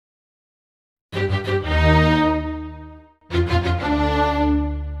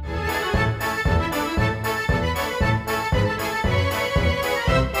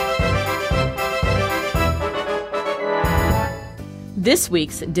This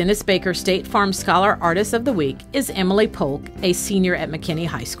week's Dennis Baker State Farm Scholar Artist of the Week is Emily Polk, a senior at McKinney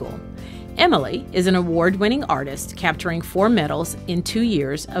High School. Emily is an award-winning artist, capturing 4 medals in 2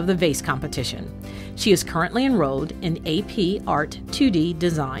 years of the vase competition. She is currently enrolled in AP Art 2D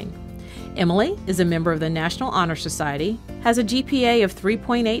Design. Emily is a member of the National Honor Society, has a GPA of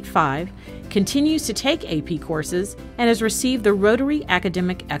 3.85, continues to take AP courses, and has received the Rotary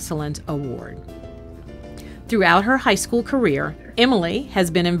Academic Excellence Award. Throughout her high school career, Emily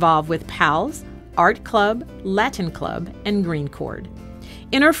has been involved with PALS, Art Club, Latin Club, and Green Chord.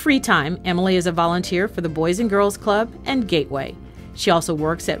 In her free time, Emily is a volunteer for the Boys and Girls Club and Gateway. She also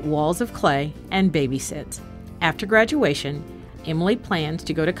works at Walls of Clay and babysits. After graduation, Emily plans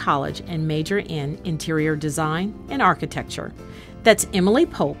to go to college and major in interior design and architecture. That's Emily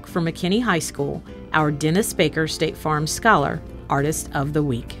Polk from McKinney High School, our Dennis Baker State Farm Scholar Artist of the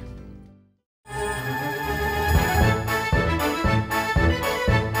Week.